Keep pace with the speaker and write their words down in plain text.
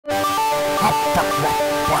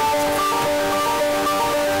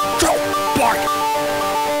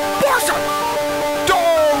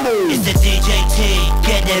It's the DJT,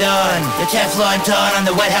 getting it on. The Teflon Dawn on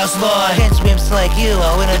the White House lawn. Against wimps like you,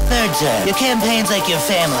 I'll win a third time. Your campaign's like your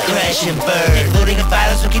family, crash and burn. Looting and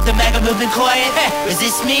violence will keep the MAGA movement quiet. Is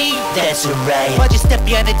this me? That's a riot. Why'd you step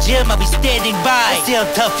behind the gym? I'll be standing by. See how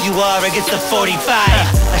tough you are against the 45.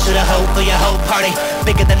 I should've hoped for your whole party.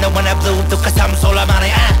 Bigger than the one I blew through cause I'm Soleimani.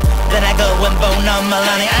 Then I go and bone on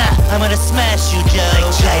Milani. I'm gonna smash you, Joe. Like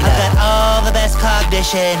China. I've got all the best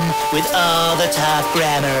cognition with all the top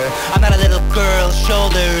grammar. I'm not a little girl's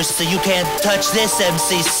shoulders, so you can't touch this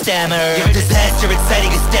MC stammer. You're a disaster,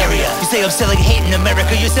 inciting hysteria. You say I'm selling hate in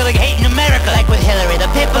America, you're selling hate in America. Like with Hillary, the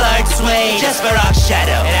people aren't swayed. Just for our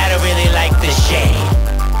shadow, and I don't really like the shade.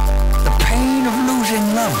 The pain of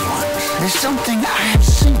losing loved ones is something I have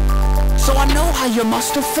seen. So I know how you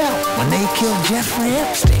must have felt when they killed Jeffrey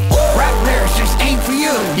Epstein. Rap lyrics just ain't for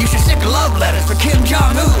you. You should stick love letters for Kim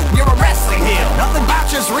Jong-un. You're a wrestling heel, nothing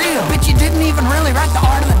about you's real. But you didn't even really write the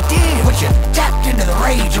art of the deal. But you tapped into the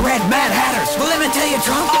rage, you read Mad Hatters. Well, let me tell you,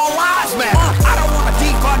 Trump, all lives matter. I don't want to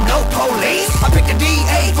defund no police. I picked a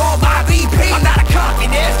DA for my VP. I'm not a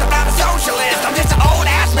communist, I'm not a socialist. I'm just an old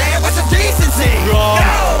ass man with some decency. Wrong.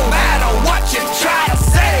 No matter what you try to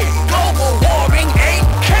say, global warming ain't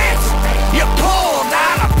cancer. You pulled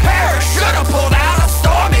out a parachute or pulled out a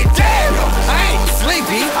stormy Daniel. I ain't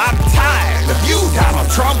sleepy, I'm tired of you, Donald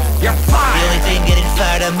Trump, you're fired. The only thing getting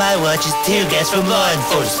fired on my watch is tear gas from law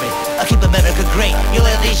enforcement. I'll keep America great, you'll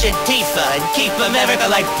unleash Antifa and keep America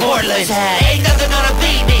like Portland. Ain't nothing gonna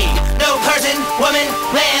beat me. No person, woman,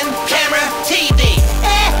 man, camera, TV.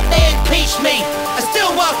 They impeached me. I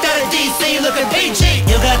still walked out of DC looking peachy.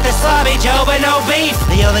 You got the sloppy Joe but no beef.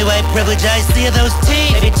 The only white privilege I see are those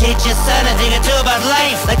teeth. Maybe teach your son a thing or two about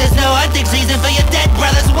life. Like there's no hunting season for your dead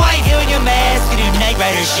brother's wife. You and your mask and your Knight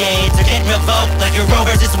Rider shades are getting revoked like your Roe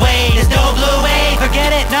versus Wade. There's no blue wave.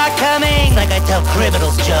 Forget it, not coming. Like I tell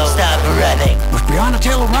criminals, Joe, stop running. Was beyond a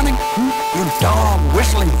tale of running? You dog,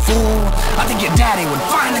 whistling fool. I think your daddy would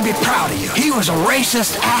finally be proud of you. He was a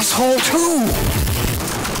racist asshole too.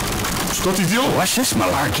 Что ты делал? What's this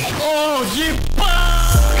malarkey? О, ебать!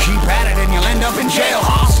 Keep at it and you'll end up in jail,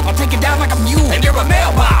 hoss. I'll take you down like a mule and you're a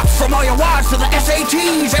mailbox. From all your wives to the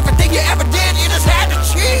SATs, everything you ever did, you just had to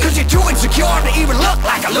cheat. Cause you're too insecure to even look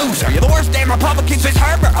like a loser. You're the worst damn Republican since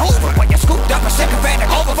Herbert Hoover. When you scooped up a sycophantic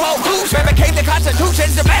overflow loser, became the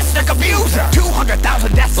Constitution's domestic abuser. 200,000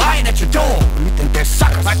 deaths lying at your door. You think they're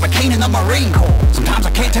suckers like McCain in the Marine Corps. Sometimes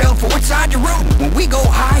I can't tell for which side you're rooting. When we go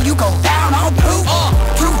high, you go down on poop.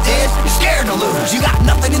 Truth is, you're scared to lose. You got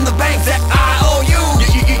nothing in the bank that I owe you.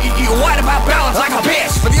 You're white about balance like a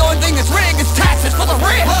bitch. But the only thing that's rigged is taxes for the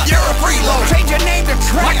rich. You're a freeloader. Change your name to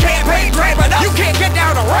Trump. My campaign trail, but you can't get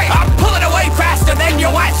down the ramp. I'm pulling away faster than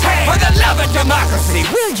your wife's hand. For the love of democracy,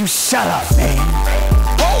 will you shut up, man?